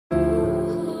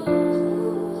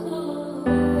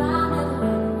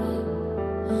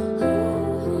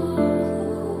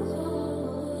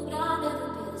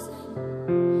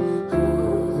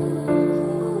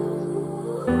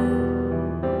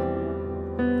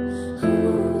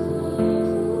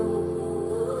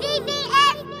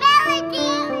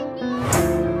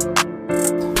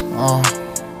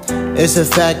It's a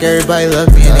fact, everybody love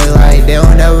me and they like. They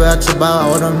don't ever ask about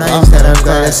all them nights that I've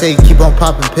got. They say keep on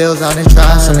popping pills, I done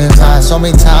tried so many times. So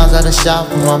many times I done shot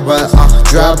for my brother.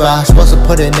 Drive by, supposed to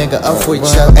put a nigga up for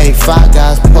each other. Hey, 5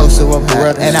 guys posted up for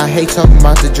us. And I hate talking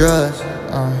about the drugs.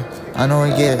 I know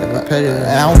it get repetitive.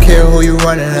 And I don't care who you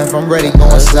running, if I'm ready,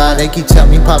 going slide. They keep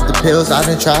telling me pop the pills, I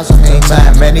done tried so many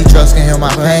times. Many drugs can heal my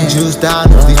pain. Juice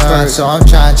died of these first, so I'm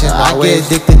trying to change my ways.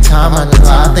 I get addicted time after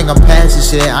time. I think I'm past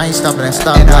this shit, I ain't stopping at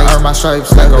stop. And I earn my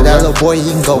stripes like that little boy,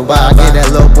 he can go by. I get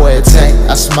that little boy a tank.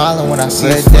 I smiling when I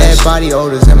see his dead body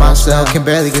odors in my cell. Can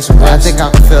barely get some rest. I think I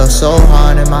can feel so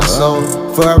hard in my soul.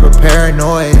 Forever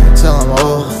paranoid until I'm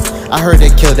old. I heard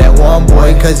they killed that one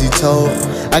boy cause he told.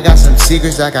 I got some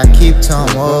secrets like I keep to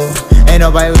him, whoa. Ain't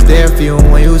nobody was there for you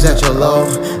when you was at your low.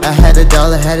 I had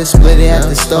 $1, had to split it at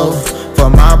the stove. For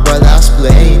my brother, I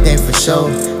split anything for show.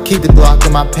 Keep the Glock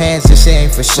in my pants, this shit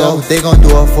ain't for show. They gon' do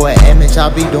it for an image,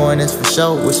 I'll be doing this for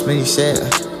show. What Smitty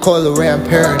said. Coil Ray, I'm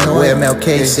paranoid.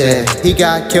 MLK said he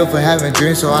got killed for having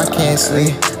dreams, so I can't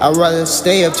sleep. I'd rather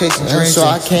stay up chasing dreams, so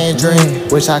I can't dream.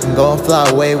 Wish I can go and fly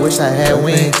away, wish I had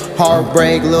wings.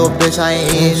 Heartbreak, little bitch, I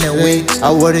ain't eating in weeks.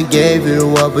 I would've gave you the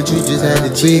world, but you just had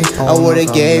to cheat. I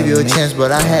would've gave you a chance,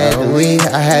 but I had to leave.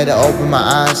 I had to open my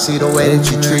eyes, see the way that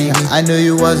you treat me. I knew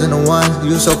you wasn't the one,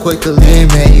 you was so quick to leave,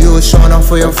 man. You was showing off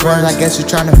for your friends, I guess you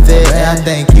tryna fit. And I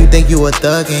think you a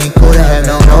thug, ain't cool to have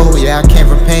no hope. Yeah, I came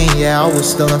from pain, yeah, I was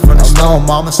stealing from the snow.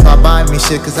 Mama stopped buying me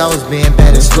shit cause I was being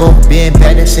bad at school. Being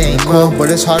bad, that shit ain't cool, but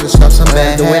it's hard to stop some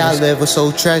bad. The way I live was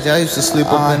so tragic, I used to sleep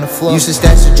up in the floor. Used to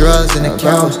stash the drugs in the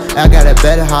couch. I got a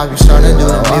better hobby, starting to do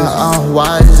the music.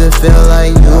 Why does it feel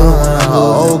like you the one to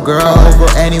lose? Oh girl,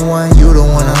 over anyone, you the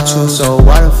one I choose. So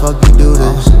why the fuck you do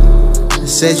this?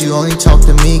 Said you only talk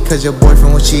to me cause your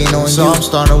boyfriend was cheating on you. So I'm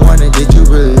starting to wonder, did you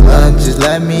really love? Just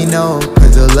let me know,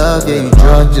 cause the love gave you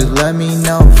drugs. Just let me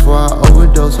know before I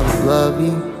overdose on love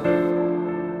you.